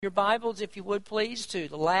Your Bibles, if you would please, to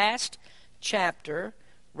the last chapter,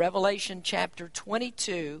 Revelation chapter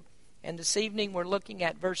 22. And this evening we're looking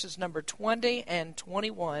at verses number 20 and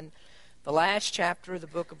 21, the last chapter of the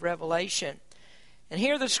book of Revelation. And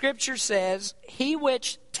here the scripture says, "He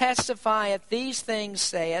which testifieth these things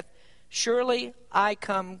saith, Surely I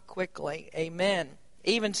come quickly. Amen.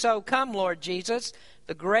 Even so, come, Lord Jesus.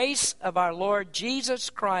 The grace of our Lord Jesus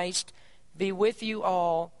Christ be with you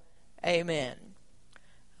all. Amen."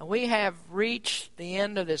 We have reached the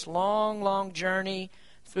end of this long, long journey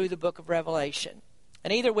through the book of Revelation.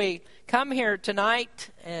 And either we come here tonight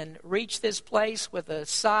and reach this place with a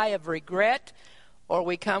sigh of regret, or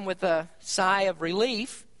we come with a sigh of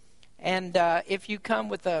relief. And if you come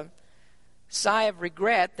with a sigh of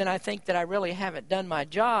regret, then I think that I really haven't done my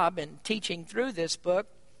job in teaching through this book.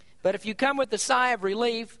 But if you come with a sigh of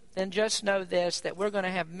relief, then just know this, that we're going to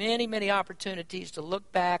have many, many opportunities to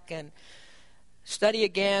look back and study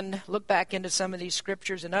again, look back into some of these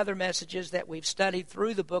scriptures and other messages that we've studied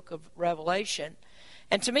through the book of Revelation.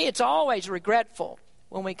 And to me, it's always regretful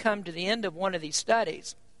when we come to the end of one of these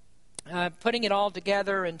studies. Putting it all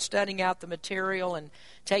together and studying out the material and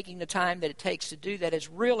taking the time that it takes to do that is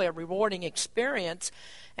really a rewarding experience.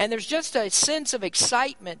 And there's just a sense of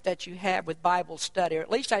excitement that you have with Bible study, or at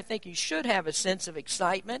least I think you should have a sense of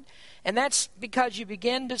excitement. And that's because you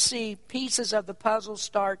begin to see pieces of the puzzle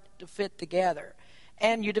start to fit together.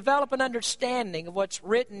 And you develop an understanding of what's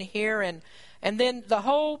written here, and then the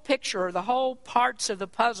whole picture, or the whole parts of the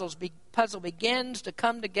puzzle begins to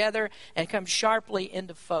come together and come sharply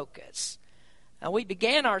into focus. We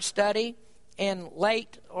began our study in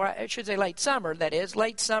late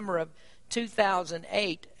summer of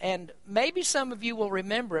 2008. And maybe some of you will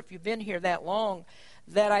remember, if you've been here that long,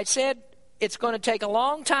 that I said it's going to take a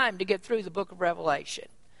long time to get through the book of Revelation.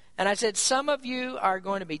 And I said some of you are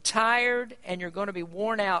going to be tired and you're going to be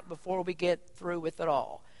worn out before we get through with it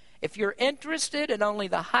all. If you're interested in only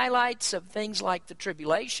the highlights of things like the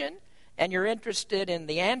tribulation, and you're interested in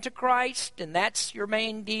the Antichrist, and that's your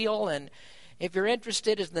main deal, and if you're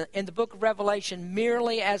interested in the book of Revelation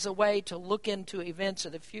merely as a way to look into events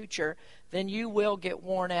of the future, then you will get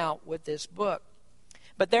worn out with this book.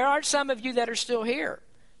 But there are some of you that are still here.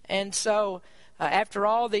 And so after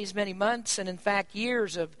all these many months, and in fact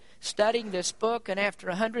years of studying this book, and after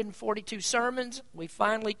 142 sermons, we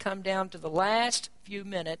finally come down to the last few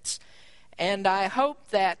minutes. And I hope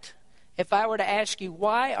that if I were to ask you,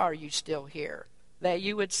 why are you still here, that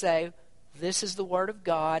you would say, this is the Word of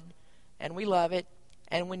God, and we love it,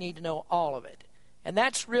 and we need to know all of it. And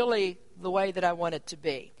that's really the way that I want it to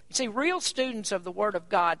be. You see, real students of the Word of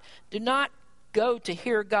God do not go to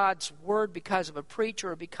hear God's Word because of a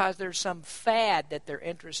preacher or because there's some fad that they're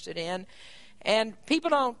interested in. And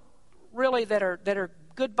people don't really that are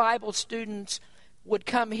good Bible students would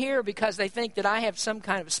come here because they think that I have some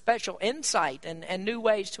kind of special insight and new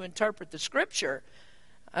ways to interpret the Scripture.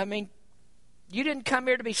 I mean, you didn't come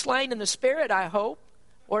here to be slain in the Spirit, I hope,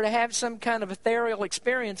 or to have some kind of ethereal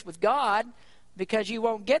experience with God, because you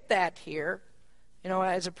won't get that here. You know,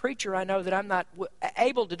 as a preacher, I know that I'm not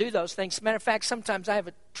able to do those things. As a matter of fact, sometimes I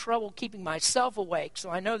have trouble keeping myself awake,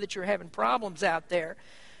 so I know that you're having problems out there.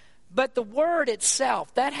 But the Word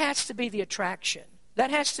itself, that has to be the attraction. That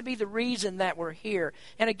has to be the reason that we're here.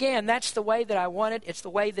 And again, that's the way that I want it. It's the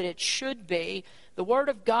way that it should be. The Word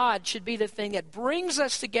of God should be the thing that brings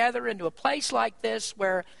us together into a place like this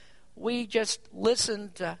where we just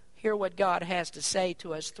listen to hear what God has to say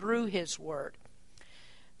to us through His Word.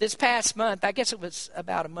 This past month, I guess it was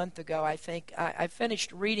about a month ago, I think, I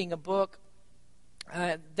finished reading a book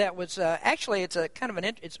that was actually it's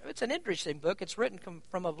an interesting book. It's written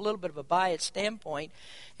from a little bit of a biased standpoint,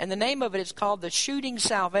 and the name of it is called The Shooting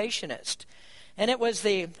Salvationist. And it was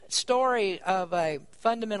the story of a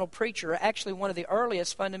fundamental preacher, actually one of the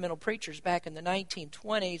earliest fundamental preachers back in the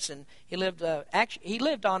 1920s, and he lived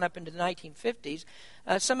on up into the 1950s.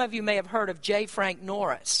 Some of you may have heard of J. Frank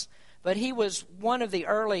Norris, but he was one of the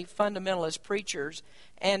early fundamentalist preachers,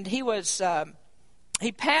 and he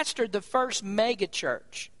pastored the first mega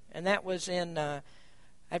church, and that was in, I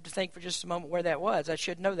have to think for just a moment where that was. I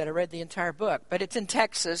should know that. I read the entire book. But it's in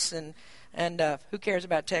Texas, and who cares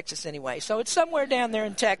about Texas anyway? So it's somewhere down there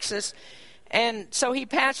in Texas. And so he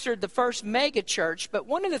pastored the first mega church, but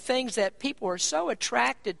one of the things that people were so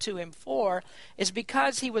attracted to him for is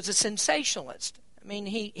because he was a sensationalist. I mean,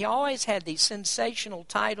 he always had these sensational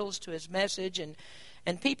titles to his message, and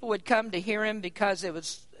people would come to hear him because it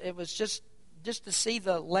was just to see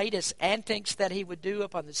the latest antics that he would do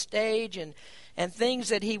up on the stage, and things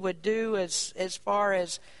that he would do as far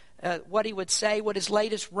as what he would say, what his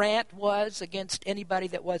latest rant was against anybody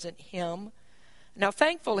that wasn't him. Now,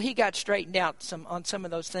 thankfully, he got straightened out on some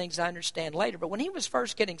of those things, I understand later. But when he was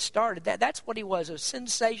first getting started, that's what he was, a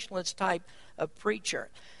sensationalist type of preacher.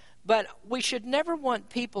 But we should never want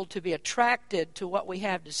people to be attracted to what we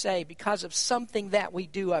have to say because of something that we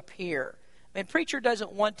do up here. I mean, a preacher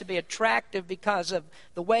doesn't want to be attractive because of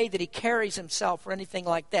the way that he carries himself or anything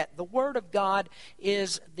like that. The Word of God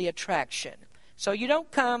is the attraction. So you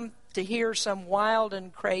don't come to hear some wild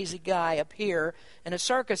and crazy guy up here in a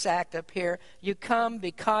circus act up here. You come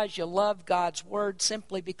because you love God's Word,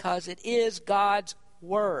 simply because it is God's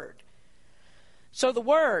Word. So the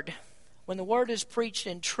Word, when the Word is preached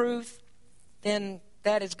in truth, then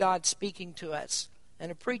that is God speaking to us.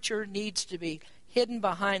 And a preacher needs to be hidden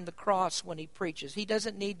behind the cross when he preaches. He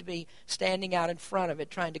doesn't need to be standing out in front of it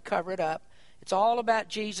trying to cover it up. It's all about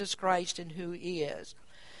Jesus Christ and who he is.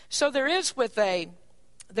 So there is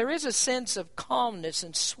a sense of calmness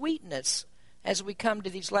and sweetness as we come to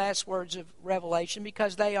these last words of Revelation,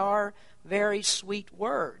 because they are very sweet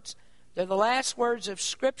words. They're the last words of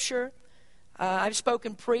Scripture. I've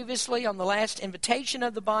spoken previously on the last invitation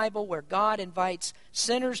of the Bible, where God invites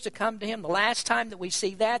sinners to come to him. The last time that we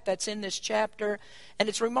see that's in this chapter. And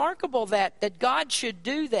it's remarkable that God should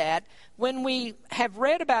do that when we have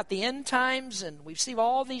read about the end times and we see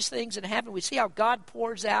all these things that happen. We see how God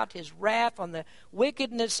pours out his wrath on the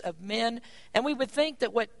wickedness of men. And we would think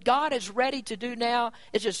that what God is ready to do now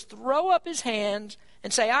is just throw up his hands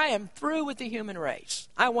and say, I am through with the human race.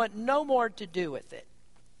 I want no more to do with it.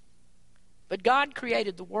 But God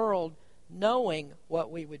created the world knowing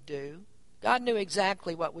what we would do. God knew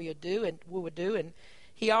exactly what we would do, and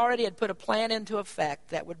he already had put a plan into effect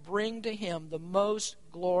that would bring to him the most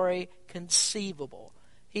glory conceivable.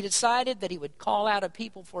 He decided that he would call out a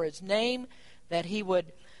people for his name, that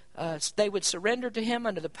they would surrender to him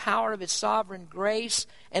under the power of his sovereign grace,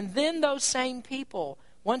 and then those same people,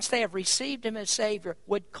 once they have received him as Savior,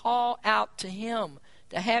 would call out to him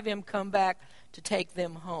to have him come back to take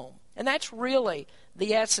them home. And that's really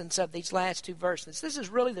the essence of these last two verses. This is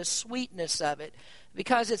really the sweetness of it,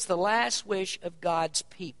 because it's the last wish of God's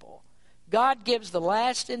people. God gives the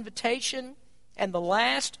last invitation, and the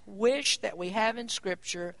last wish that we have in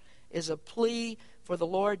Scripture is a plea for the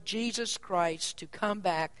Lord Jesus Christ to come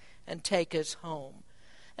back and take us home.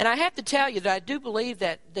 And I have to tell you that I do believe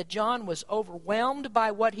that John was overwhelmed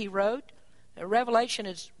by what he wrote. Revelation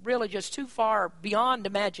is really just too far beyond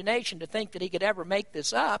imagination to think that he could ever make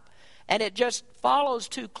this up. And it just follows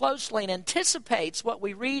too closely and anticipates what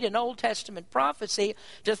we read in Old Testament prophecy,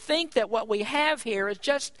 to think that what we have here is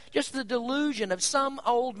just the delusion of some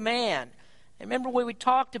old man. And remember when we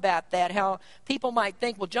talked about that, how people might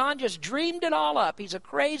think, well, John just dreamed it all up. He's a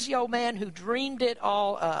crazy old man who dreamed it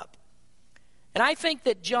all up. And I think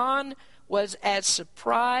that John was as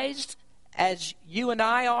surprised as you and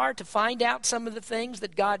I are to find out some of the things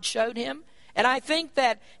that God showed him. And I think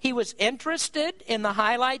that he was interested in the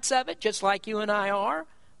highlights of it, just like you and I are.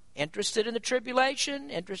 Interested in the tribulation,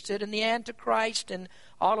 interested in the Antichrist, and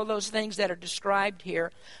all of those things that are described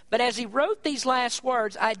here. But as he wrote these last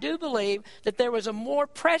words, I do believe that there was a more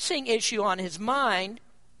pressing issue on his mind.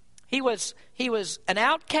 He was an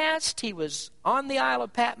outcast. He was on the Isle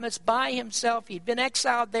of Patmos by himself. He'd been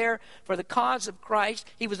exiled there for the cause of Christ.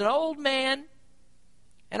 He was an old man.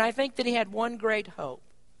 And I think that he had one great hope.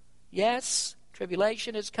 Yes,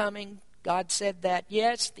 tribulation is coming. God said that.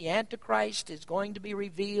 Yes, the Antichrist is going to be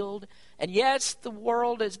revealed. And yes, the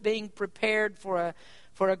world is being prepared for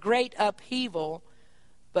a great upheaval.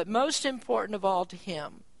 But most important of all to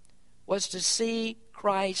him was to see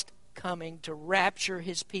Christ coming to rapture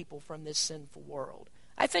his people from this sinful world.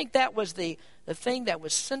 I think that was the thing that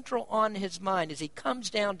was central on his mind as he comes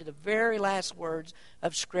down to the very last words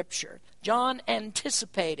of Scripture. John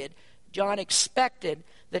anticipated, John expected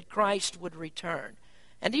that Christ would return.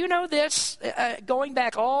 And do you know this, going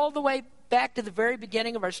back all the way back to the very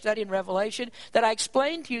beginning of our study in Revelation, that I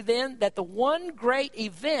explained to you then that the one great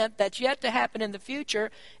event that's yet to happen in the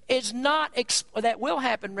future is not, that will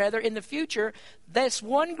happen rather in the future, this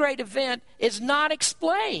one great event is not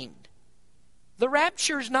explained. The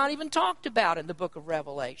rapture is not even talked about in the book of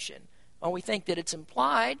Revelation. Well, we think that it's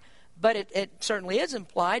implied, but it certainly is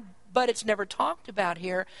implied, but it's never talked about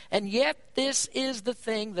here. And yet this is the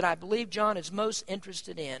thing that I believe John is most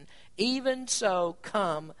interested in. Even so,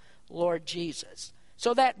 come, Lord Jesus.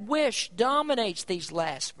 So that wish dominates these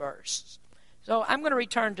last verses. So I'm going to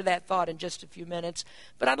return to that thought in just a few minutes.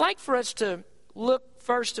 But I'd like for us to look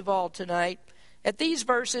first of all tonight at these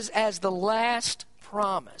verses as the last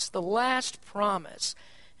promise. The last promise.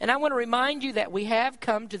 And I want to remind you that we have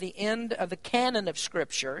come to the end of the canon of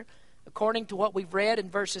Scripture. according to what we've read in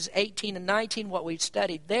verses 18 and 19, what we've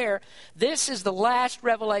studied there, this is the last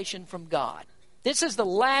revelation from God. This is the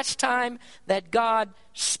last time that God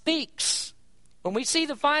speaks. When we see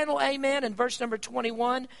the final amen in verse number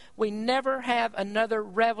 21, we never have another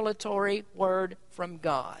revelatory word from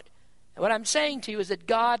God. And what I'm saying to you is that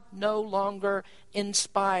God no longer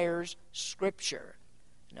inspires Scripture.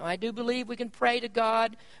 Now, I do believe we can pray to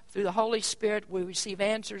God through the Holy Spirit. We receive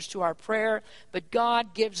answers to our prayer, but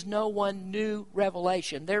God gives no one new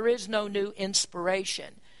revelation. There is no new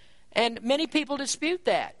inspiration. And many people dispute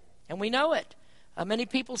that, and we know it. Many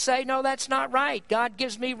people say, no, that's not right. God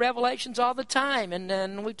gives me revelations all the time.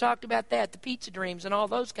 And we talked about that, the pizza dreams and all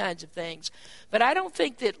those kinds of things. But I don't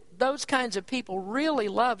think that those kinds of people really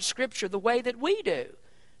love Scripture the way that we do.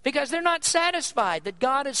 Because they're not satisfied that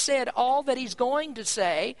God has said all that He's going to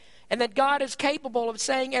say and that God is capable of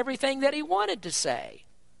saying everything that He wanted to say.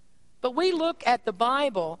 But we look at the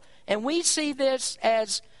Bible and we see this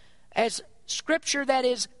as Scripture that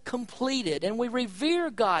is completed, and we revere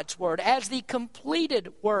God's Word as the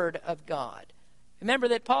completed Word of God. Remember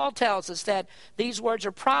that Paul tells us that these words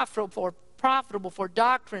are profitable for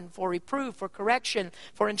doctrine, for reproof, for correction,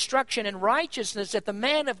 for instruction in righteousness, that the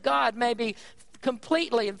man of God may be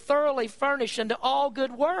completely and thoroughly furnished unto all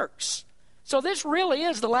good works. So this really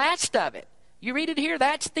is the last of it. You read it here,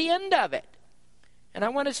 that's the end of it. And I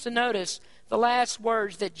want us to notice the last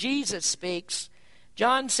words that Jesus speaks.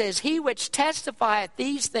 John says, he which testifieth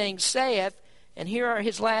these things saith, and here are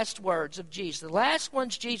his last words of Jesus. The last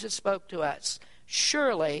ones Jesus spoke to us,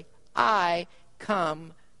 surely I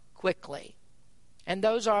come quickly. And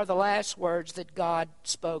those are the last words that God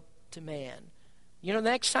spoke to man. You know, the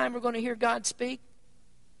next time we're going to hear God speak,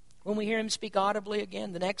 when we hear Him speak audibly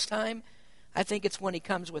again, the next time, I think it's when He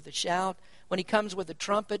comes with a shout, when He comes with a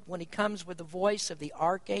trumpet, when He comes with the voice of the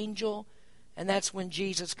archangel. And that's when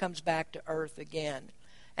Jesus comes back to earth again.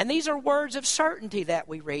 And these are words of certainty that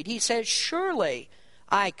we read. He says, surely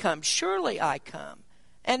I come, surely I come.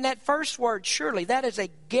 And that first word, surely, that is a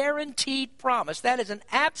guaranteed promise. That is an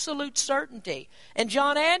absolute certainty. And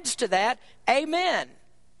John adds to that, amen.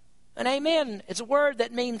 And amen is a word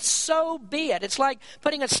that means so be it. It's like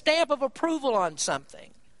putting a stamp of approval on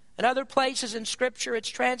something. In other places in Scripture, it's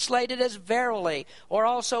translated as verily, or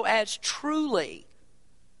also as truly.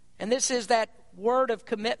 And this is that word of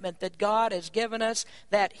commitment that God has given us,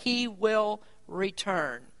 that He will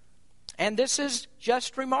return. And this is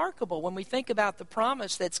just remarkable when we think about the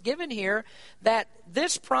promise that's given here, that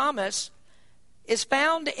this promise is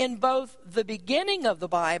found in both the beginning of the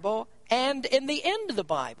Bible and in the end of the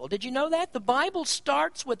Bible. Did you know that? The Bible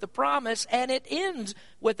starts with the promise and it ends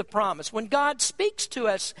with the promise. When God speaks to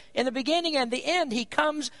us in the beginning and the end, He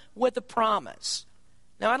comes with a promise.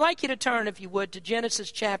 Now, I'd like you to turn, if you would, to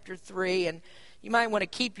Genesis chapter 3, and you might want to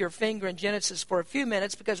keep your finger in Genesis for a few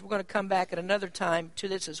minutes because we're going to come back at another time to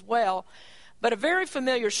this as well. But a very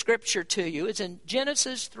familiar scripture to you is in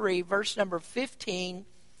Genesis 3, verse number 15,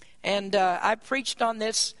 and I preached on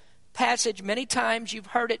this passage many times. You've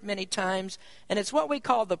heard it many times, and it's what we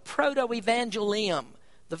call the proto-evangelium,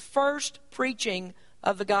 the first preaching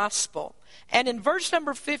of the gospel. And in verse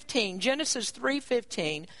number 15, Genesis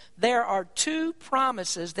 3:15, there are two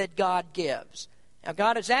promises that God gives. Now,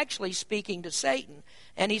 God is actually speaking to Satan,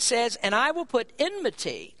 and He says, and I will put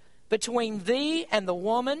enmity between thee and the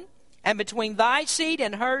woman, and between thy seed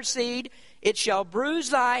and her seed. It shall bruise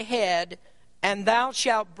thy head, and thou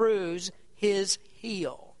shalt bruise his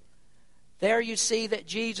heel. There you see that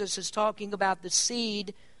Jesus is talking about the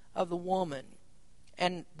seed of the woman,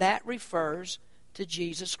 and that refers to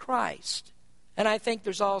Jesus Christ. And I think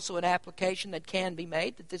there's also an application that can be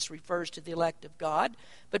made that this refers to the elect of God.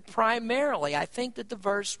 But primarily, I think that the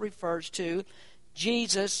verse refers to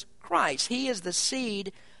Jesus Christ. He is the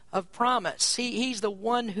seed of promise. He's the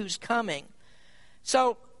one who's coming.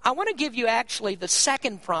 So I want to give you actually the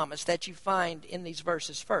second promise that you find in these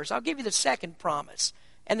verses first. I'll give you the second promise.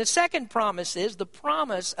 And the second promise is the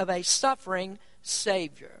promise of a suffering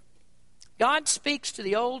Savior. God speaks to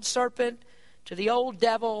the old serpent, to the old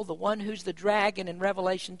devil, the one who's the dragon in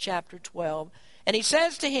Revelation chapter 12. And He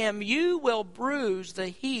says to him, you will bruise the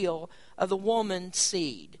heel of the woman's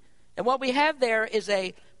seed. And what we have there is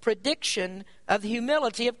a prediction of the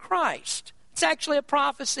humility of Christ. It's actually a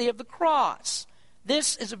prophecy of the cross.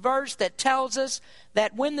 This is a verse that tells us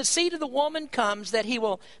that when the seed of the woman comes, that He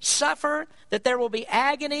will suffer, that there will be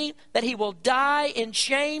agony, that He will die in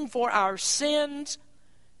shame for our sins.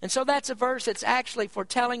 And so that's a verse that's actually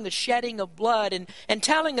foretelling the shedding of blood and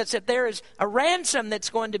telling us that there is a ransom that's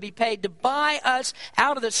going to be paid to buy us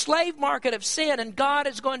out of the slave market of sin. And God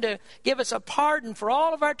is going to give us a pardon for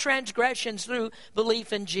all of our transgressions through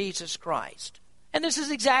belief in Jesus Christ. And this is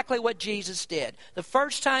exactly what Jesus did. The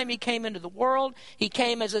first time he came into the world, he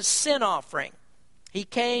came as a sin offering. He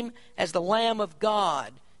came as the Lamb of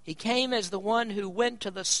God. He came as the one who went to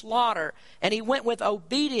the slaughter, and he went with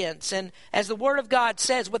obedience. And as the Word of God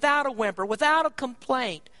says, without a whimper, without a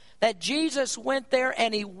complaint, that Jesus went there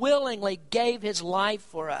and he willingly gave his life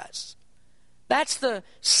for us. That's the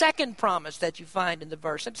second promise that you find in the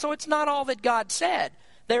verse. And so it's not all that God said.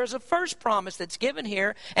 There's a first promise that's given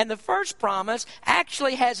here, and the first promise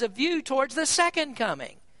actually has a view towards the second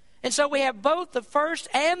coming. And so we have both the first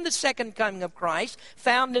and the second coming of Christ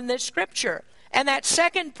found in this scripture. And that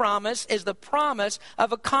second promise is the promise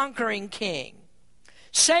of a conquering king.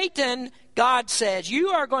 Satan, God says, you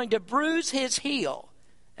are going to bruise his heel.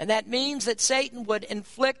 And that means that Satan would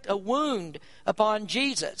inflict a wound upon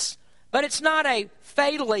Jesus. But it's not a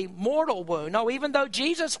fatally mortal wound. No, even though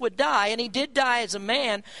Jesus would die, and he did die as a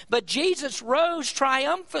man, but Jesus rose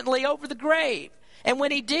triumphantly over the grave. And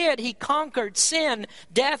when he did, he conquered sin,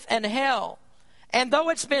 death, and hell. And though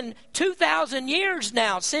it's been 2,000 years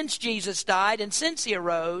now since Jesus died and since he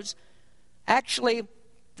arose, actually,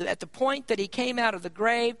 at the point that he came out of the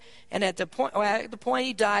grave, and at the point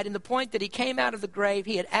he died, and the point that he came out of the grave,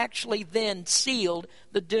 he had actually then sealed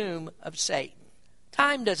the doom of Satan.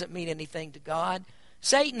 Time doesn't mean anything to God.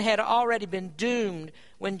 Satan had already been doomed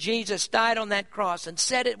when Jesus died on that cross and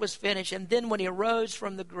said it was finished, and then when he arose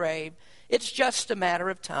from the grave, it's just a matter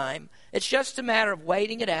of time. It's just a matter of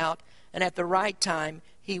waiting it out. And at the right time,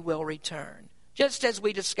 he will return. Just as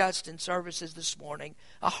we discussed in services this morning,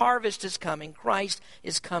 a harvest is coming. Christ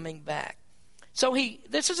is coming back. So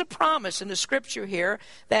this is a promise in the scripture here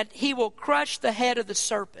that he will crush the head of the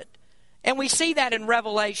serpent. And we see that in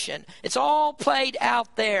Revelation. It's all played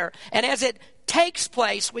out there. And as it takes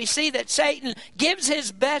place, we see that Satan gives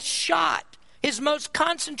his best shot. His most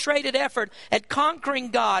concentrated effort at conquering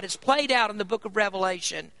God is played out in the book of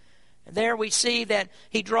Revelation. And there we see that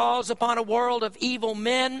he draws upon a world of evil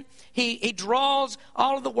men. He draws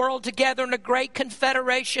all of the world together in a great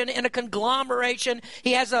confederation, in a conglomeration.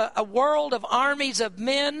 He has a world of armies of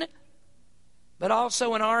men, but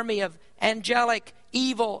also an army of angelic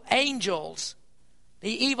evil angels.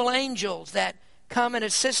 The evil angels that come and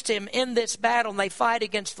assist him in this battle, and they fight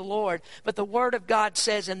against the Lord. But the Word of God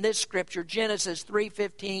says in this scripture, Genesis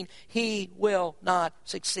 3:15, he will not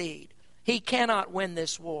succeed. He cannot win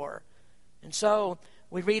this war. And so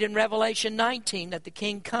we read in Revelation 19 that the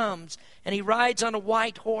king comes and he rides on a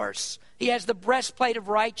white horse. He has the breastplate of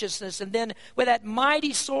righteousness. And then with that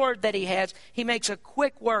mighty sword that he has, he makes a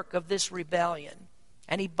quick work of this rebellion.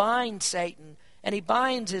 And he binds Satan and he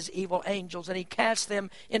binds his evil angels and he casts them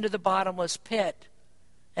into the bottomless pit.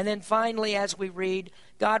 And then finally, as we read,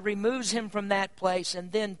 God removes him from that place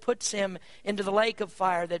and then puts him into the lake of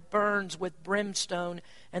fire that burns with brimstone.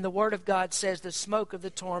 And the Word of God says the smoke of the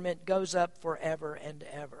torment goes up forever and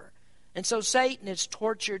ever. And so Satan is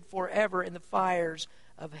tortured forever in the fires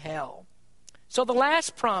of hell. So the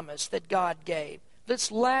last promise that God gave,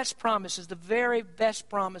 this last promise is the very best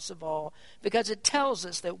promise of all, because it tells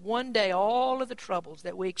us that one day all of the troubles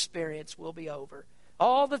that we experience will be over.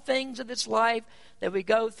 All the things of this life that we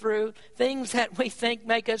go through, things that we think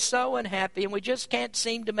make us so unhappy and we just can't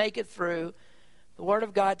seem to make it through, the Word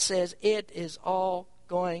of God says it is all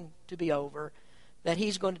going to be over, that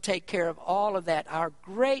he's going to take care of all of that. Our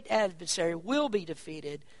great adversary will be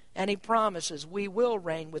defeated, and he promises we will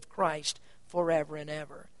reign with Christ forever and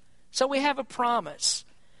ever. So we have a promise.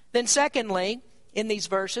 Then secondly, in these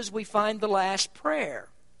verses, we find the last prayer.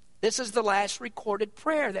 This is the last recorded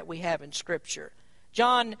prayer that we have in Scripture.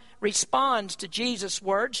 John responds to Jesus'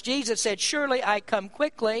 words. Jesus said, "Surely I come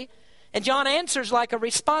quickly." And John answers like a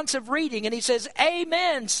responsive reading, and he says,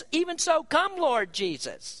 "Amen, even so come, Lord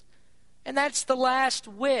Jesus." And that's the last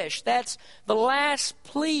wish. That's the last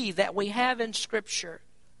plea that we have in Scripture.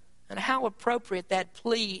 And how appropriate that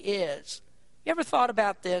plea is. You ever thought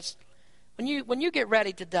about this? When you get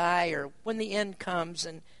ready to die, or when the end comes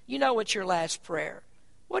and you know it's your last prayer,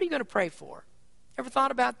 what are you going to pray for? Ever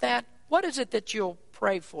thought about that? What is it that you'll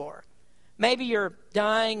pray for? Maybe you're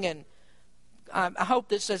dying, and I hope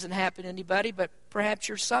this doesn't happen to anybody, but perhaps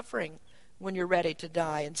you're suffering when you're ready to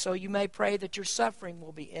die, and so you may pray that your suffering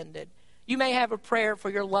will be ended. You may have a prayer for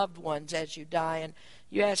your loved ones as you die, and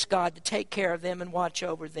you ask God to take care of them and watch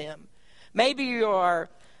over them. Maybe you are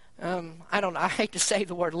I hate to say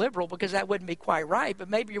the word liberal because that wouldn't be quite right, but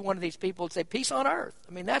maybe you're one of these people who say peace on earth.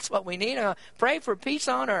 I mean, that's what we need. Pray for peace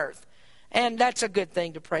on earth. And that's a good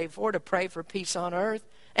thing to pray for peace on earth.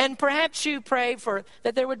 And perhaps you pray for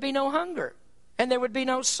that there would be no hunger, and there would be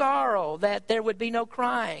no sorrow, that there would be no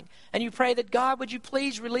crying. And you pray that, God, would you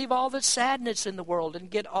please relieve all the sadness in the world and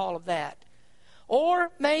get all of that.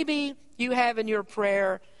 Or maybe you have in your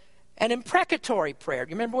prayer an imprecatory prayer.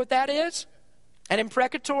 Do you remember what that is? An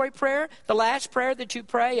imprecatory prayer, the last prayer that you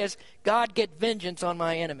pray is, God, get vengeance on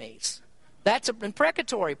my enemies. That's an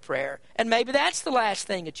imprecatory prayer. And maybe that's the last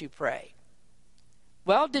thing that you pray.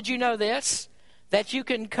 Well, did you know this? That you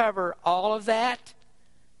can cover all of that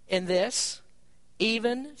in this.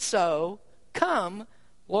 Even so, come,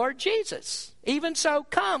 Lord Jesus. Even so,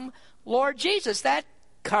 come, Lord Jesus. That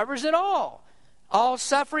covers it all. All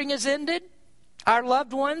suffering is ended. Our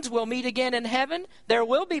loved ones will meet again in heaven. There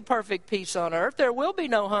will be perfect peace on earth. There will be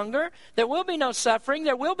no hunger. There will be no suffering.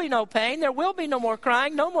 There will be no pain. There will be no more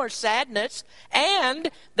crying, no more sadness. And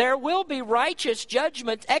there will be righteous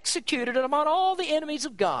judgment executed upon all the enemies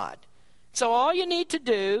of God. So all you need to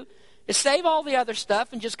do is save all the other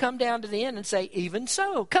stuff and just come down to the end and say, even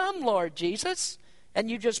so, come, Lord Jesus. And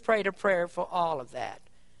you just prayed a prayer for all of that.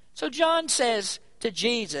 So John says to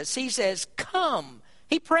Jesus, he says, come.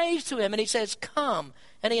 He prays to him and he says, come.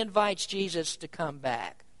 And he invites Jesus to come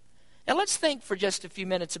back. Now let's think for just a few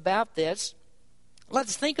minutes about this.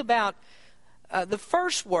 Let's think about the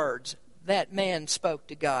first words that man spoke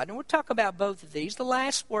to God. And we'll talk about both of these, the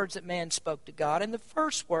last words that man spoke to God and the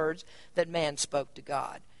first words that man spoke to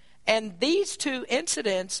God. And these two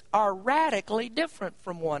incidents are radically different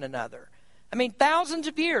from one another. I mean, thousands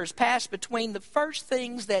of years passed between the first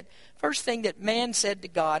thing that man said to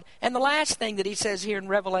God and the last thing that he says here in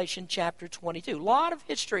Revelation chapter 22. A lot of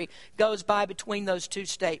history goes by between those two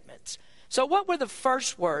statements. So what were the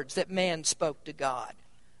first words that man spoke to God?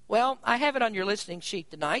 Well, I have it on your listening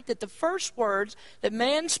sheet tonight that the first words that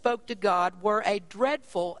man spoke to God were a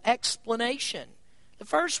dreadful explanation. The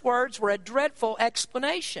first words were a dreadful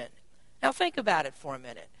explanation. Now think about it for a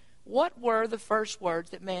minute. What were the first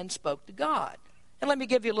words that man spoke to God? And let me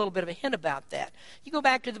give you a little bit of a hint about that. You go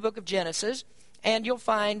back to the book of Genesis, and you'll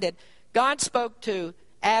find that God spoke to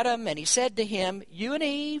Adam, and he said to him, you and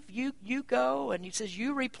Eve, you go, and he says,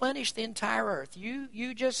 you replenish the entire earth.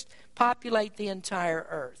 You just populate the entire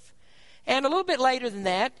earth. And a little bit later than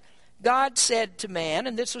that, God said to man,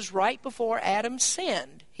 and this was right before Adam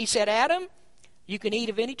sinned, he said, Adam, you can eat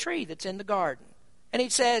of any tree that's in the garden. And he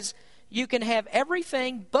says, you can have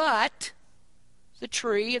everything but the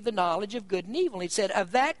tree of the knowledge of good and evil. He said,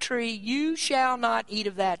 of that tree you shall not eat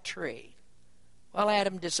of that tree. Well,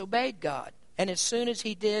 Adam disobeyed God. And as soon as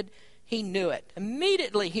he did, he knew it.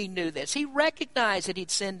 Immediately he knew this. He recognized that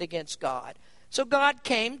he'd sinned against God. So God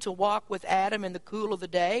came to walk with Adam in the cool of the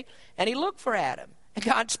day, and he looked for Adam. And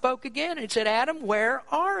God spoke again, and he said, Adam, where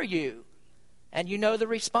are you? And you know the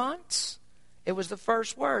response? It was the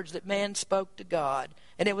first words that man spoke to God.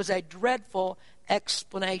 And it was a dreadful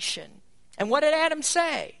explanation. And what did Adam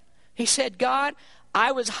say? He said, God,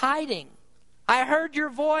 I was hiding. I heard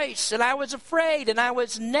your voice, and I was afraid, and I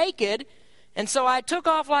was naked. And so I took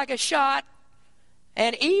off like a shot.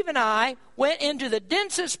 And Eve and I went into the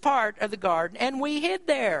densest part of the garden, and we hid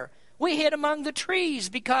there. We hid among the trees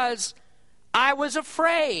because I was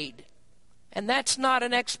afraid. And that's not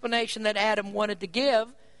an explanation that Adam wanted to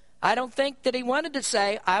give. I don't think that he wanted to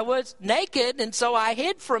say, I was naked and so I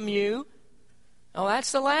hid from you. Oh,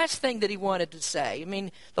 that's the last thing that he wanted to say. I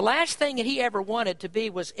mean, the last thing that he ever wanted to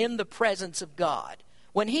be was in the presence of God.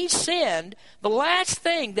 When he sinned, the last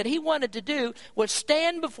thing that he wanted to do was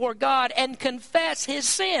stand before God and confess his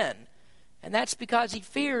sin. And that's because he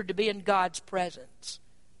feared to be in God's presence.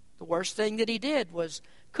 The worst thing that he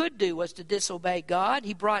could do was to disobey God.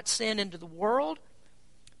 He brought sin into the world.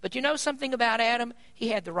 But you know something about Adam? He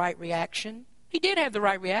had the right reaction. He did have the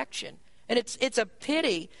right reaction. And it's a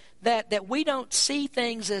pity that we don't see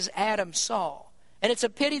things as Adam saw. And it's a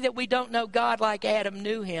pity that we don't know God like Adam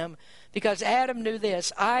knew him. Because Adam knew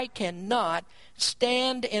this: I cannot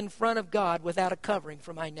stand in front of God without a covering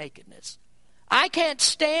for my nakedness. I can't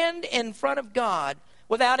stand in front of God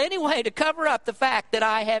without any way to cover up the fact that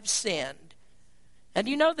I have sinned. And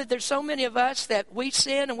you know that there's so many of us that we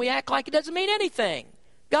sin and we act like it doesn't mean anything.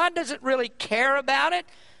 God doesn't really care about it.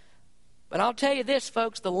 But I'll tell you this,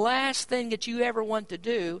 folks, the last thing that you ever want to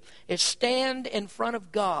do is stand in front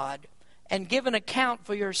of God and give an account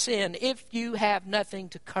for your sin if you have nothing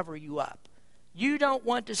to cover you up. You don't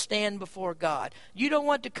want to stand before God. You don't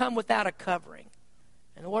want to come without a covering.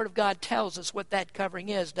 And the Word of God tells us what that covering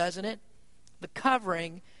is, doesn't it? The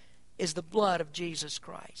covering is the blood of Jesus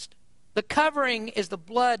Christ. The covering is the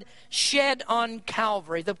blood shed on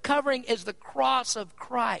Calvary. The covering is the cross of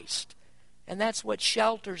Christ. And that's what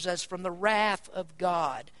shelters us from the wrath of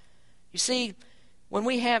God. You see, when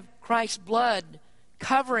we have Christ's blood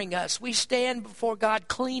covering us, we stand before God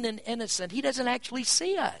clean and innocent. He doesn't actually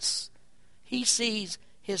see us. He sees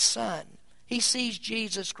His Son. He sees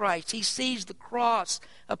Jesus Christ. He sees the cross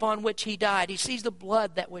upon which He died. He sees the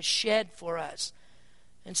blood that was shed for us.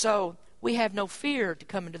 And so we have no fear to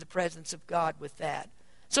come into the presence of God with that.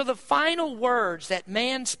 So the final words that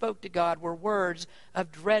man spoke to God were words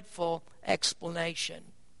of dreadful explanation.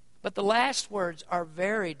 But the last words are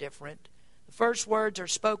very different. The first words are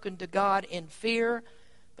spoken to God in fear,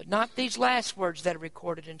 but not these last words that are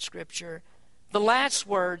recorded in Scripture. The last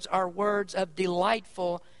words are words of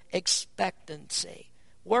delightful expectancy.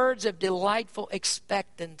 Words of delightful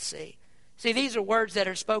expectancy. See, these are words that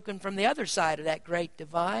are spoken from the other side of that great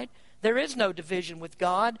divide. There is no division with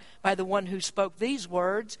God by the one who spoke these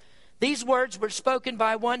words. These words were spoken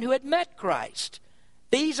by one who had met Christ.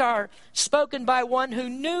 These are spoken by one who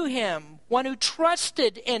knew Him, one who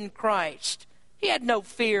trusted in Christ. He had no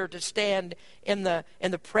fear to stand in the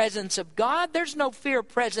presence of God. There's no fear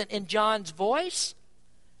present in John's voice.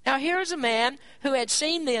 Now here's a man who had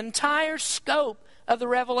seen the entire scope of the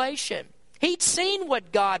revelation. He'd seen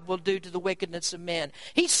what God will do to the wickedness of men.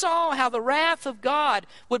 He saw how the wrath of God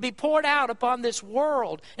would be poured out upon this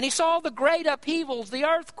world. And he saw the great upheavals, the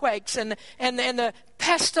earthquakes, and the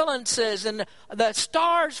pestilences, and the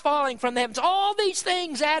stars falling from the heavens. All these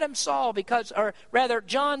things John saw because of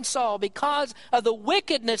the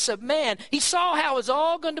wickedness of man. He saw how it was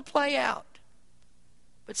all going to play out.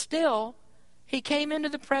 But still, he came into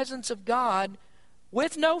the presence of God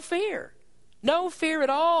with no fear. No fear at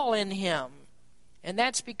all in him. And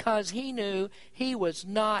that's because he knew he was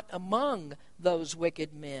not among those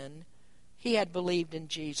wicked men. He had believed in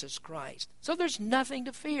Jesus Christ. So there's nothing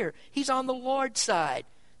to fear. He's on the Lord's side.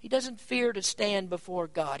 He doesn't fear to stand before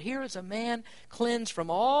God. Here is a man cleansed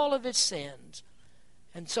from all of his sins.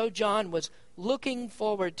 And so John was looking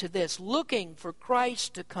forward to this, looking for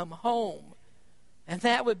Christ to come home. And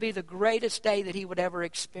that would be the greatest day that he would ever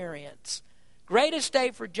experience. Greatest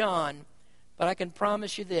day for John. But I can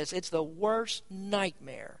promise you this, it's the worst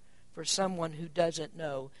nightmare for someone who doesn't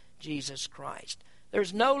know Jesus Christ.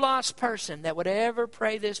 There's no lost person that would ever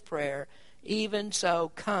pray this prayer, even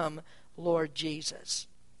so, come, Lord Jesus.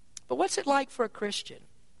 But what's it like for a Christian?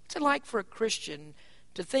 What's it like for a Christian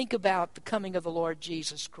to think about the coming of the Lord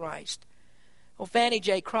Jesus Christ? Well, Fanny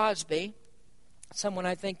J. Crosby, someone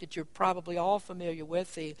I think that you're probably all familiar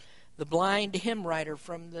with, the blind hymn writer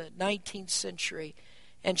from the 19th century.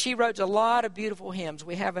 And she wrote a lot of beautiful hymns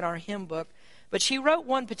we have in our hymn book. But she wrote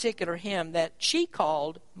one particular hymn that she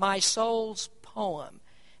called My Soul's Poem.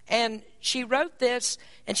 And she wrote this,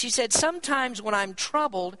 and she said, sometimes when I'm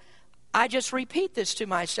troubled, I just repeat this to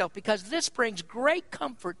myself because this brings great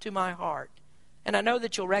comfort to my heart. And I know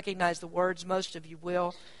that you'll recognize the words, most of you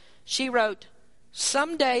will. She wrote,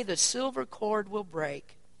 someday the silver cord will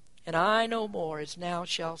break, and I no more as now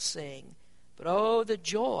shall sing. But oh, the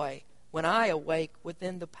joy when I awake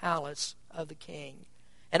within the palace of the King.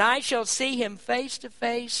 And I shall see Him face to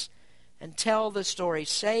face and tell the story,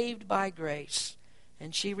 saved by grace.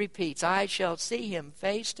 And she repeats, I shall see Him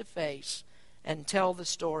face to face and tell the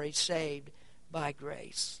story, saved by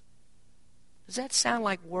grace. Does that sound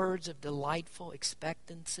like words of delightful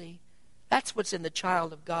expectancy? That's what's in the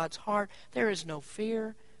child of God's heart. There is no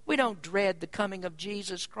fear. We don't dread the coming of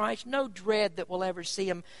Jesus Christ. No dread that we'll ever see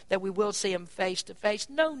Him, that we will see Him face to face.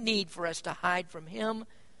 No need for us to hide from Him.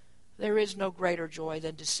 There is no greater joy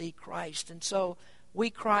than to see Christ. And so we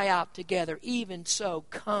cry out together, even so,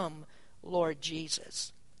 come, Lord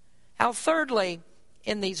Jesus. Now, thirdly,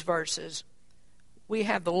 in these verses, we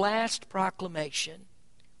have the last proclamation.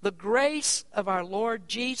 The grace of our Lord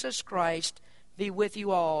Jesus Christ be with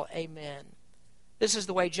you all. Amen. This is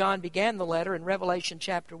the way John began the letter in Revelation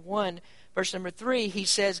chapter 1, verse number 3. He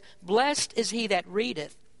says, blessed is he that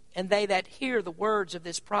readeth, and they that hear the words of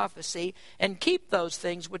this prophecy, and keep those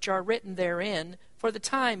things which are written therein, for the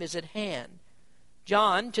time is at hand.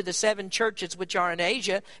 John, to the 7 churches which are in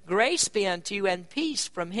Asia, grace be unto you, and peace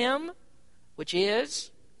from Him, which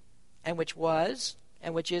is, and which was,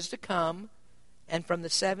 and which is to come, and from the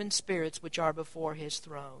 7 spirits which are before His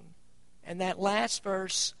throne. And that last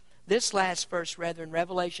verse, this last verse, rather, in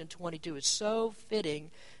Revelation 22 is so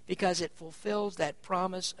fitting because it fulfills that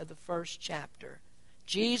promise of the first chapter.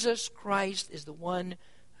 Jesus Christ is the one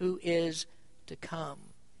who is to come.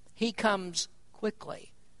 He comes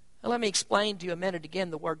quickly. Now, let me explain to you a minute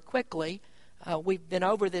again the word quickly. We've been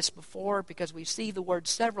over this before because we see the word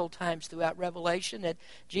several times throughout Revelation that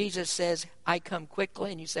Jesus says, I come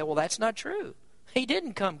quickly. And you say, well, that's not true. He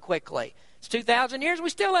didn't come quickly. It's 2,000 years. We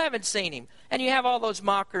still haven't seen him. And you have all those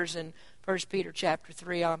mockers in 1 Peter chapter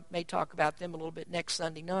 3. I may talk about them a little bit next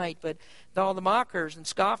Sunday night. But all the mockers and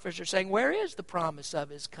scoffers are saying, where is the promise of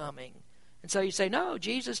his coming? And so you say, no,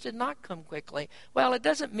 Jesus did not come quickly. Well, it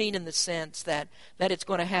doesn't mean in the sense that it's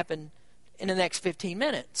going to happen in the next 15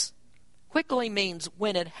 minutes. Quickly means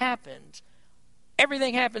when it happens,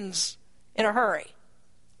 everything happens in a hurry.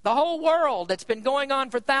 The whole world that's been going on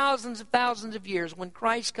for thousands of years, when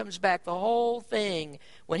Christ comes back, the whole thing,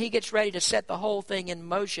 when he gets ready to set the whole thing in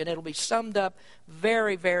motion, it'll be summed up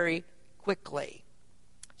very, very quickly.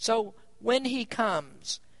 So when he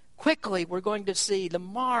comes, quickly we're going to see the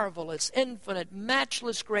marvelous, infinite,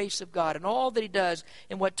 matchless grace of God and all that he does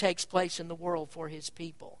in what takes place in the world for his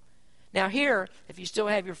people. Now here, if you still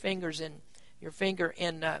have your finger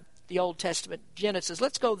in the Old Testament, Genesis,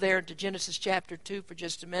 let's go there to Genesis chapter 2 for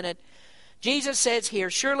just a minute. Jesus says here,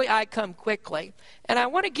 surely I come quickly. And I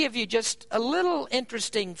want to give you just a little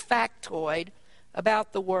interesting factoid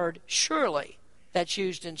about the word surely that's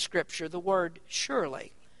used in Scripture, the word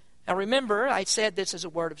surely. Now remember, I said this is a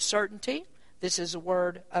word of certainty. This is a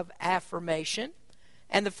word of affirmation.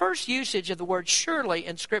 And the first usage of the word surely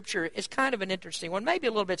in Scripture is kind of an interesting one, maybe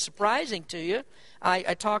a little bit surprising to you.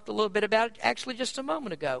 I talked a little bit about it actually just a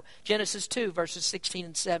moment ago. Genesis 2, verses 16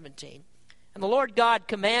 and 17. And the Lord God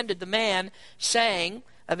commanded the man, saying,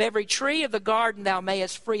 of every tree of the garden thou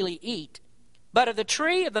mayest freely eat. But of the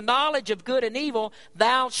tree of the knowledge of good and evil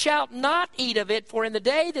thou shalt not eat of it, for in the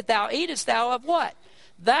day that thou eatest thou of what?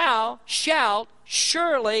 Thou shalt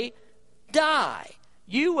surely die.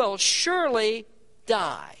 You will surely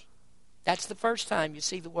die. That's the first time you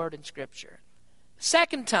see the word in Scripture. The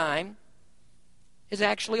second time is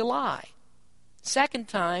actually a lie. Second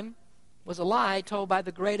time was a lie told by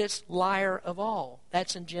the greatest liar of all.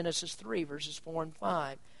 That's in Genesis 3, verses 4 and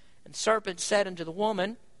 5. And the serpent said unto the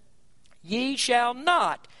woman, ye shall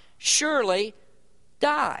not surely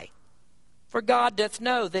die. For God doth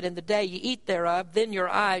know that in the day ye eat thereof, then your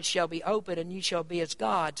eyes shall be opened, and ye shall be as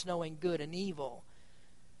gods, knowing good and evil.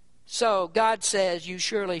 So God says, you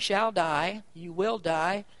surely shall die, you will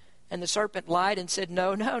die. And the serpent lied and said,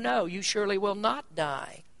 no, you surely will not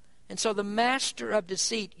die. And so the master of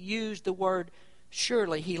deceit used the word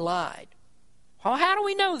surely. He lied. Well, how do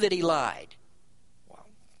we know that he lied? Well,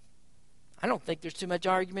 I don't think there's too much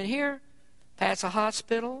argument here. Pass a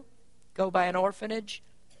hospital, go by an orphanage,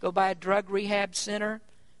 go by a drug rehab center,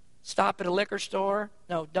 stop at a liquor store.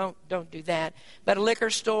 No, don't do that. But a liquor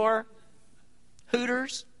store,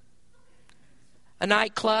 Hooters, a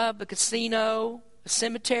nightclub, a casino, a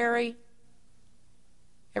cemetery.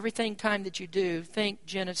 Everything time that you do, think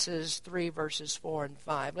Genesis 3 verses 4 and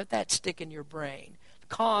 5. Let that stick in your brain.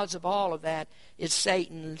 The cause of all of that is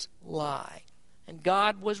Satan's lie. And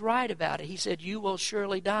God was right about it. He said, you will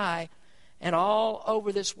surely die. And all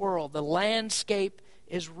over this world, the landscape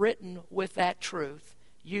is written with that truth.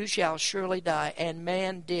 You shall surely die. And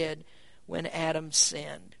man did when Adam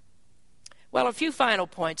sinned. Well, a few final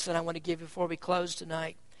points that I want to give you before we close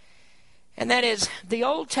tonight. And that is, the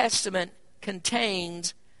Old Testament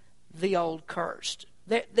contains the old cursed.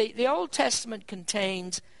 The Old Testament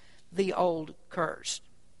contains the old cursed.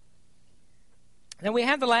 Then we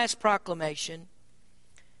have the last proclamation,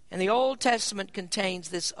 and the Old Testament contains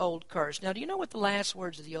this old curse. Now, do you know what the last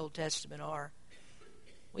words of the Old Testament are?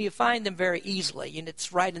 Well, you find them very easily, and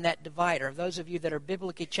it's right in that divider. Those of you that are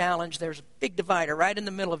biblically challenged, there's a big divider right in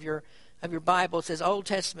the middle of your Bible. It says Old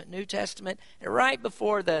Testament, New Testament. And right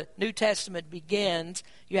before the New Testament begins,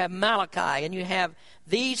 you have Malachi. And you have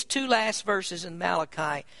these two last verses in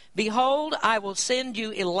Malachi. Behold, I will send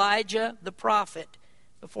you Elijah the prophet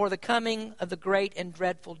before the coming of the great and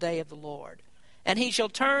dreadful day of the Lord. And he shall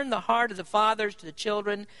turn the heart of the fathers to the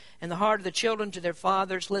children, and the heart of the children to their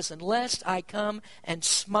fathers. Listen, lest I come and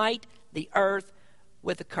smite the earth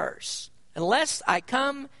with a curse. Unless I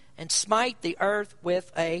come and smite the earth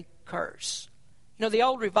with a curse. You know, the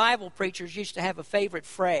old revival preachers used to have a favorite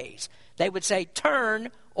phrase. They would say, turn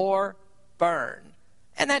or burn.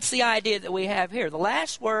 And that's the idea that we have here. The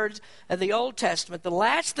last words of the Old Testament, the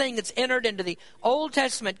last thing that's entered into the Old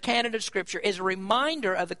Testament canon of Scripture is a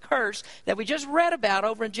reminder of the curse that we just read about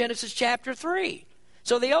over in Genesis chapter 3.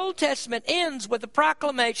 So the Old Testament ends with the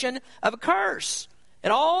proclamation of a curse.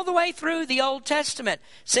 And all the way through the Old Testament,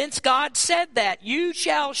 since God said that, you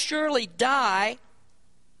shall surely die,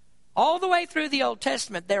 all the way through the Old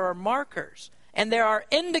Testament, there are markers and there are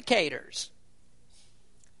indicators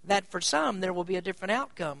that for some there will be a different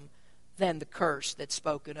outcome than the curse that's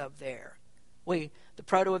spoken of there. The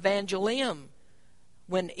proto-evangelium,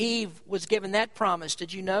 when Eve was given that promise,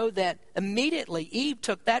 did you know that immediately Eve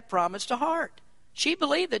took that promise to heart? She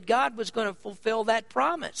believed that God was going to fulfill that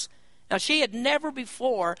promise. Now, she had never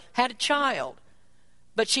before had a child,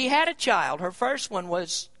 but she had a child. Her first one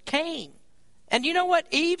was Cain. And you know what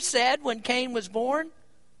Eve said when Cain was born?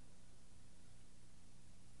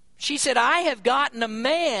 She said, I have gotten a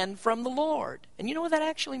man from the Lord. And you know what that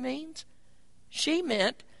actually means? She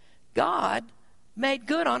meant God made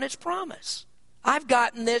good on his promise. I've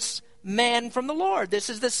gotten this man from the Lord. This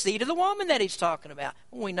is the seed of the woman that he's talking about.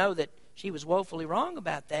 Well, we know that she was woefully wrong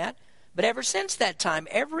about that. But ever since that time,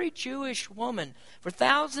 every Jewish woman for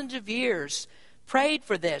thousands of years prayed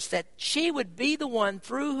for this, that she would be the one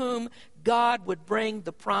through whom God would bring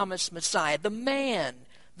the promised Messiah, the man,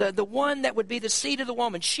 the one that would be the seed of the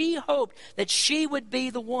woman. She hoped that she would be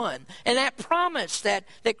the one. And that promise that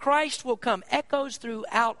Christ will come echoes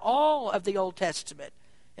throughout all of the Old Testament.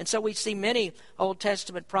 And so we see many Old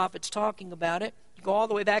Testament prophets talking about it. You go all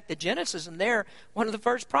the way back to Genesis, and there, one of the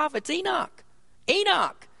first prophets, Enoch.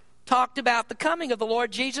 Enoch talked about the coming of the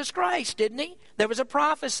Lord Jesus Christ, didn't he? There was a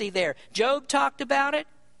prophecy there. Job talked about it.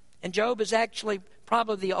 And Job is actually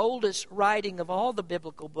probably the oldest writing of all the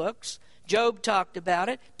biblical books. Job talked about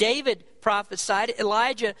it. David prophesied it.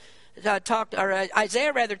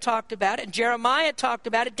 Isaiah talked about it. And Jeremiah talked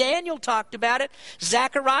about it. Daniel talked about it.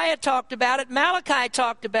 Zechariah talked about it. Malachi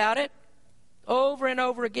talked about it. Over and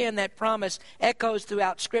over again, that promise echoes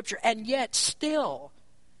throughout Scripture. And yet still,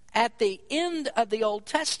 at the end of the Old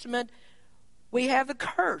Testament, we have the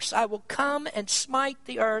curse. I will come and smite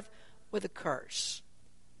the earth with a curse.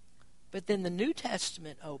 But then the New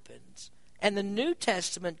Testament opens, and the New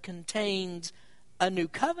Testament contains a new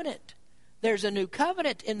covenant. There's a new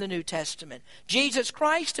covenant in the New Testament. Jesus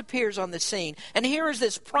Christ appears on the scene, and here is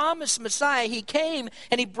this promised Messiah. He came,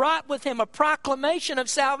 and he brought with him a proclamation of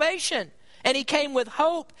salvation. And he came with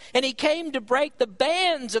hope, and he came to break the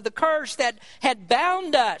bands of the curse that had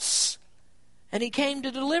bound us. And he came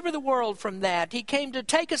to deliver the world from that. He came to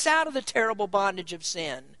take us out of the terrible bondage of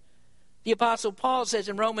sin. The Apostle Paul says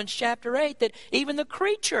in Romans chapter 8 that even the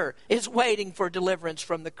creature is waiting for deliverance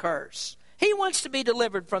from the curse. He wants to be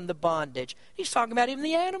delivered from the bondage. He's talking about even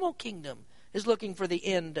the animal kingdom is looking for the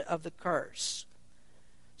end of the curse.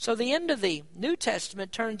 So the end of the New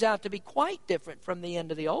Testament turns out to be quite different from the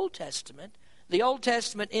end of the Old Testament. The Old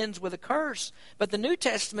Testament ends with a curse, but the New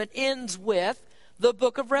Testament ends with the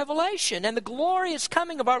book of Revelation and the glorious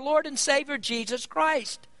coming of our Lord and Savior Jesus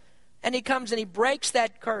Christ. And he comes and he breaks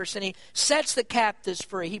that curse and he sets the captives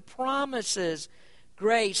free. He promises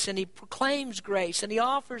grace and he proclaims grace and he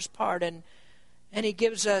offers pardon and he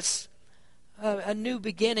gives us a new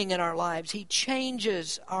beginning in our lives. He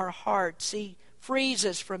changes our hearts. He frees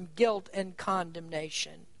us from guilt and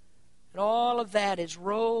condemnation. And all of that is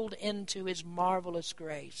rolled into his marvelous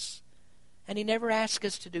grace. And he never asks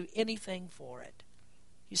us to do anything for it.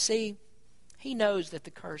 You see, he knows that the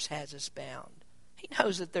curse has us bound. He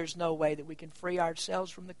knows that there's no way that we can free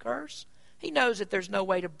ourselves from the curse. He knows that there's no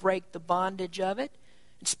way to break the bondage of it.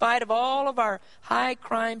 In spite of all of our high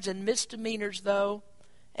crimes and misdemeanors, though,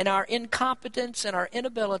 and our incompetence and our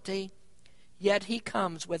inability, yet he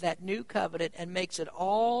comes with that new covenant and makes it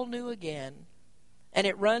all new again. And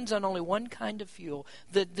it runs on only one kind of fuel.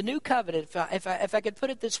 The new covenant, if I could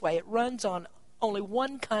put it this way, it runs on only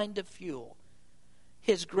one kind of fuel.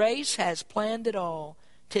 His grace has planned it all.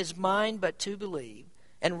 'Tis mine but to believe,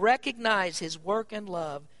 and recognize his work and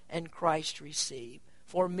love, and Christ receive.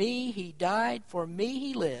 For me he died, for me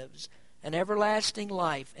he lives, an everlasting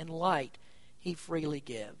life and light he freely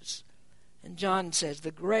gives. And John says, the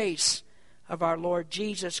grace of our Lord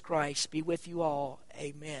Jesus Christ be with you all.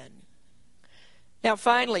 Amen. Now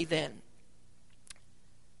finally then,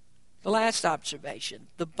 the last observation.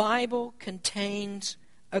 The Bible contains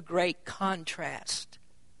a great contrast.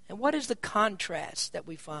 And what is the contrast that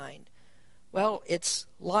we find? Well, it's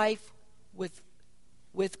life with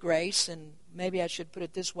grace, and maybe I should put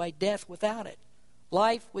it this way, death without it.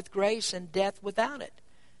 Life with grace and death without it.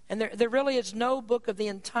 And there really is no book of the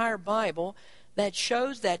entire Bible that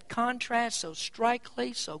shows that contrast so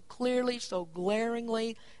strikingly, so clearly, so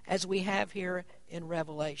glaringly as we have here in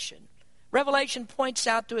Revelation. Revelation points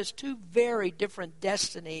out to us two very different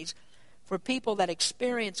destinies for people that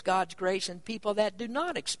experience God's grace and people that do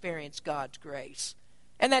not experience God's grace.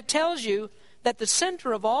 And that tells you that the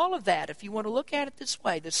center of all of that, if you want to look at it this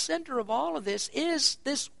way, the center of all of this is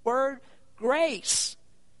this word grace.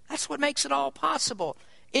 That's what makes it all possible.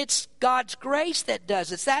 It's God's grace that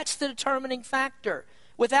does it. That's the determining factor.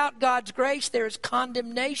 Without God's grace, there is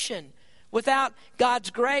condemnation. Without God's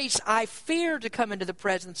grace, I fear to come into the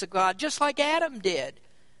presence of God, just like Adam did.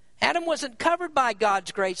 Adam wasn't covered by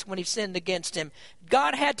God's grace when he sinned against him.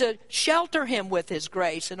 God had to shelter him with his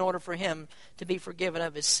grace in order for him to be forgiven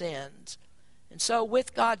of his sins. And so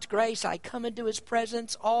with God's grace, I come into his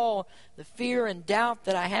presence. All the fear and doubt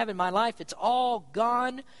that I have in my life, it's all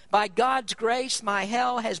gone. By God's grace, my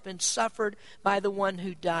hell has been suffered by the one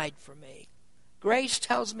who died for me. Grace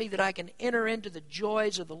tells me that I can enter into the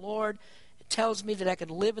joys of the Lord. It tells me that I can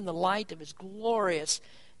live in the light of his glorious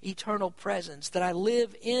eternal presence, that I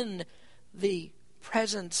live in the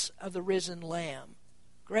presence of the risen Lamb.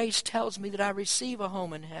 Grace tells me that I receive a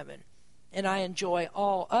home in heaven, and I enjoy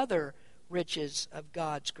all other riches of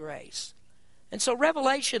God's grace. And so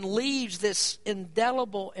Revelation leaves this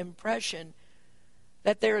indelible impression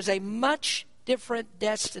that there is a much different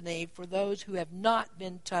destiny for those who have not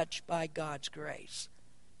been touched by God's grace.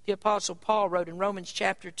 The Apostle Paul wrote in Romans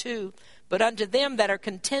chapter 2, "But unto them that are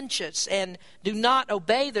contentious and do not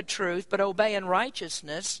obey the truth, but obey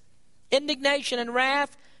unrighteousness, indignation and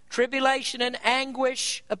wrath, tribulation and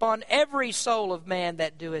anguish upon every soul of man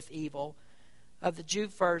that doeth evil, of the Jew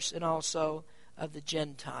first and also of the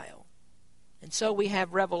Gentile." And so we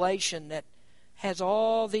have Revelation that has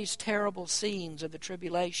all these terrible scenes of the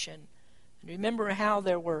tribulation. And remember how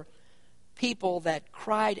there were people that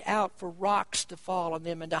cried out for rocks to fall on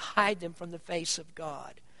them and to hide them from the face of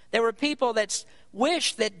God. There were people that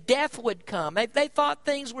wished that death would come. They thought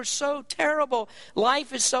things were so terrible.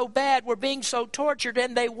 Life is so bad. We're being so tortured.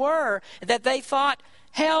 And they were. That they thought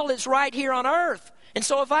hell is right here on earth. And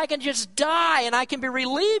so if I can just die and I can be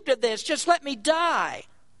relieved of this, just let me die.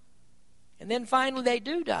 And then finally they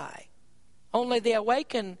do die. Only they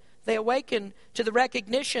awaken to the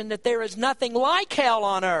recognition that there is nothing like hell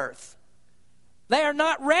on earth. They are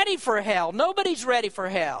not ready for hell. Nobody's ready for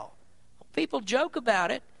hell. People joke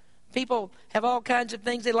about it. People have all kinds of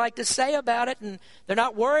things they like to say about it, and they're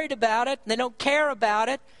not worried about it, and they don't care about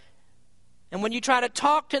it. And when you try to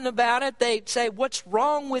talk to them about it, they say, "What's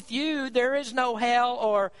wrong with you? There is no hell,"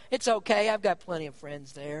 or "It's okay, I've got plenty of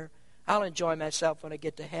friends there. I'll enjoy myself when I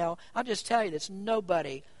get to hell." I'll just tell you this,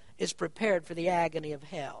 nobody is prepared for the agony of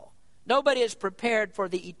hell. Nobody is prepared for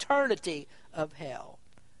the eternity of hell.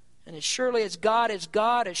 And as surely as God is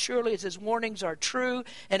God, as surely as his warnings are true,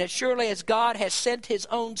 and as surely as God has sent his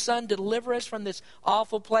own Son to deliver us from this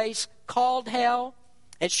awful place called hell,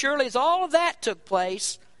 as surely as all of that took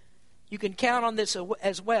place, you can count on this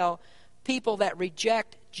as well. People that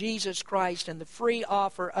reject Jesus Christ and the free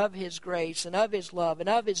offer of his grace and of his love and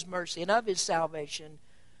of his mercy and of his salvation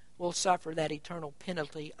will suffer that eternal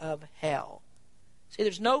penalty of hell. See,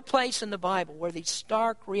 there's no place in the Bible where these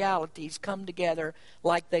stark realities come together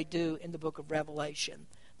like they do in the book of Revelation.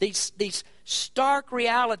 These stark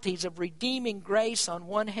realities of redeeming grace on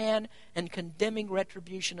one hand and condemning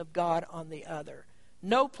retribution of God on the other.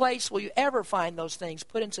 No place will you ever find those things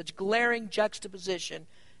put in such glaring juxtaposition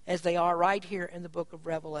as they are right here in the book of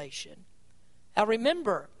Revelation. Now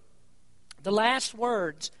remember, the last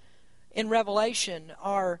words in Revelation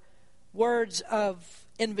are words of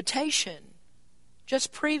invitation.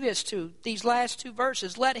 Just previous to these last two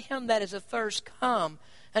verses, "Let him that is athirst come,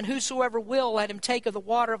 and whosoever will, let him take of the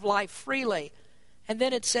water of life freely." And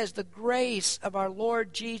then it says, "The grace of our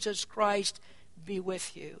Lord Jesus Christ be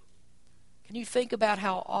with you." Can you think about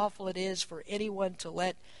how awful it is for anyone to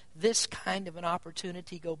let this kind of an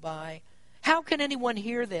opportunity go by? How can anyone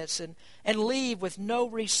hear this and leave with no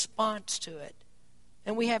response to it?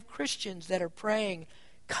 And we have Christians that are praying,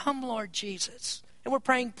 "Come, Lord Jesus." And we're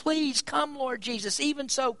praying, "Please come, Lord Jesus. Even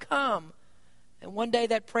so, come." And one day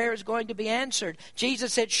that prayer is going to be answered.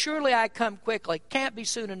 Jesus said, "Surely I come quickly." Can't be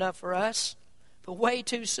soon enough for us, but way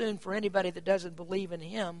too soon for anybody that doesn't believe in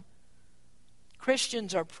him.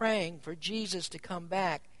 Christians are praying for Jesus to come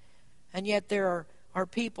back. And yet there are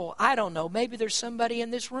people, I don't know, maybe there's somebody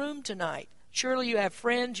in this room tonight. Surely you have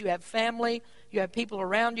friends, you have family, you have people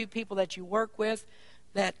around you, people that you work with,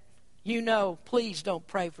 that you know, please don't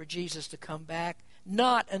pray for Jesus to come back.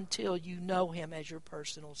 Not until you know him as your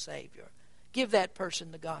personal Savior. Give that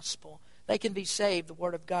person the gospel. They can be saved, the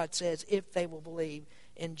Word of God says, if they will believe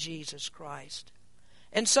in Jesus Christ.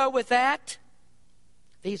 And so with that,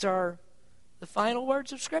 these are the final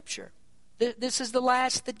words of Scripture. This is the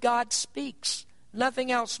last that God speaks.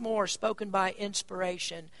 Nothing else more spoken by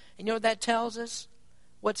inspiration. And you know what that tells us?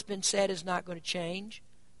 What's been said is not going to change.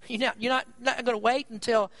 You're not going to wait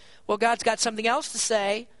until, well, God's got something else to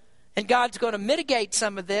say, and God's going to mitigate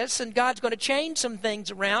some of this, and God's going to change some things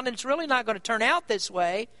around, and it's really not going to turn out this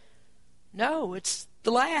way. No, it's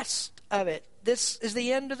the last of it. This is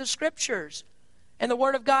the end of the Scriptures. And the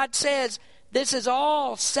Word of God says, this is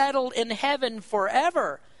all settled in heaven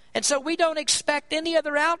forever. And so we don't expect any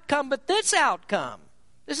other outcome but this outcome.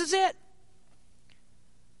 This is it.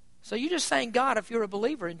 So you just thank God if you're a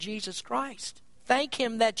believer in Jesus Christ. Thank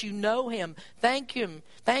Him that you know Him. Thank Him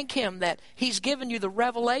that He's given you the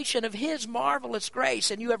revelation of His marvelous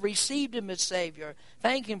grace and you have received Him as Savior.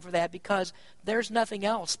 Thank Him for that, because there's nothing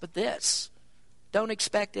else but this. Don't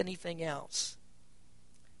expect anything else.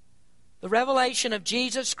 The revelation of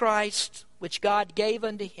Jesus Christ, which God gave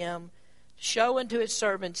unto Him, to show unto His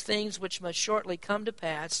servants things which must shortly come to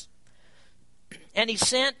pass. And He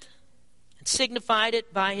sent and signified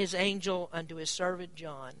it by His angel unto His servant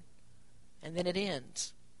John. And then it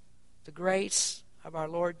ends. The grace of our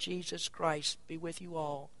Lord Jesus Christ be with you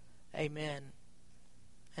all. Amen.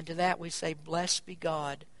 And to that we say, blessed be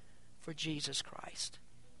God for Jesus Christ.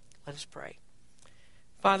 Let us pray.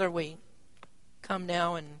 Father, we come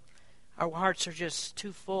now and our hearts are just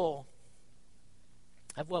too full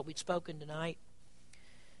of what we've spoken tonight.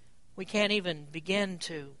 We can't even begin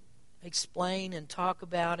to explain and talk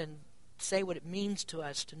about and say what it means to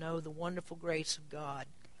us to know the wonderful grace of God.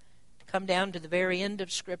 Come down to the very end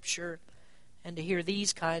of Scripture and to hear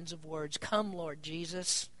these kinds of words. Come, Lord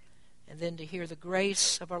Jesus. And then to hear the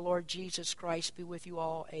grace of our Lord Jesus Christ be with you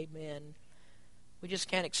all. Amen. We just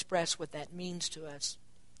can't express what that means to us.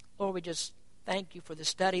 Lord, we just thank you for the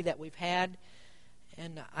study that we've had.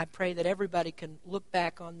 And I pray that everybody can look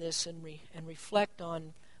back on this and reflect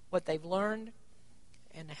on what they've learned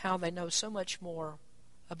and how they know so much more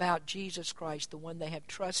about Jesus Christ, the one they have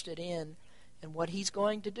trusted in, and what He's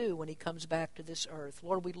going to do when He comes back to this earth.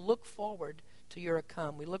 Lord, we look forward to your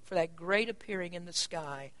come. We look for that great appearing in the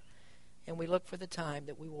sky, and we look for the time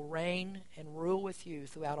that we will reign and rule with you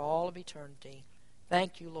throughout all of eternity.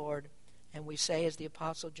 Thank you, Lord. And we say as the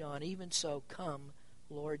Apostle John, even so, come,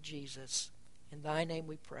 Lord Jesus. In thy name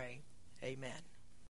we pray. Amen.